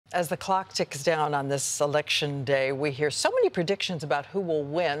As the clock ticks down on this election day, we hear so many predictions about who will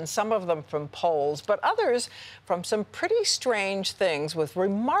win, some of them from polls, but others from some pretty strange things with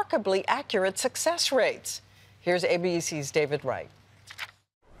remarkably accurate success rates. Here's ABC's David Wright.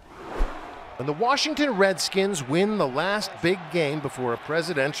 When the Washington Redskins win the last big game before a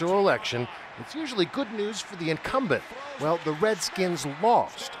presidential election, it's usually good news for the incumbent. Well, the Redskins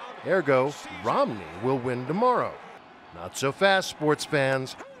lost. Ergo, Romney will win tomorrow. Not so fast, sports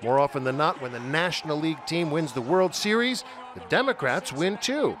fans. More often than not, when the National League team wins the World Series, the Democrats win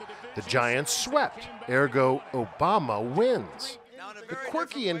too. The Giants swept. Ergo, Obama wins. The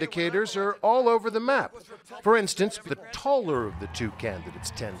quirky indicators are all over the map. For instance, the taller of the two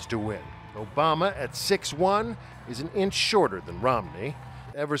candidates tends to win. Obama at 6'1" is an inch shorter than Romney.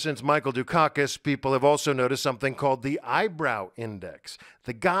 Ever since Michael Dukakis, people have also noticed something called the eyebrow index.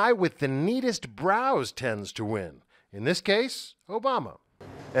 The guy with the neatest brows tends to win. In this case, Obama.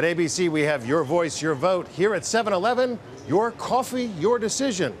 At ABC, we have your voice, your vote. Here at 7-Eleven, your coffee, your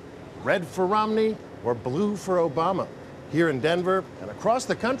decision. Red for Romney or blue for Obama. Here in Denver and across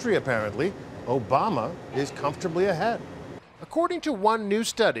the country, apparently, Obama is comfortably ahead. According to one new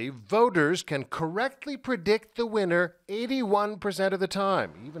study, voters can correctly predict the winner 81% of the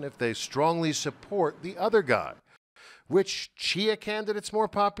time, even if they strongly support the other guy. Which chia candidate's more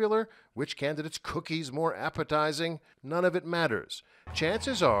popular? Which candidate's cookies more appetizing? None of it matters.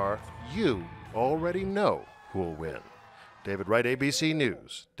 Chances are you already know who'll win. David Wright, ABC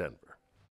News, Denver.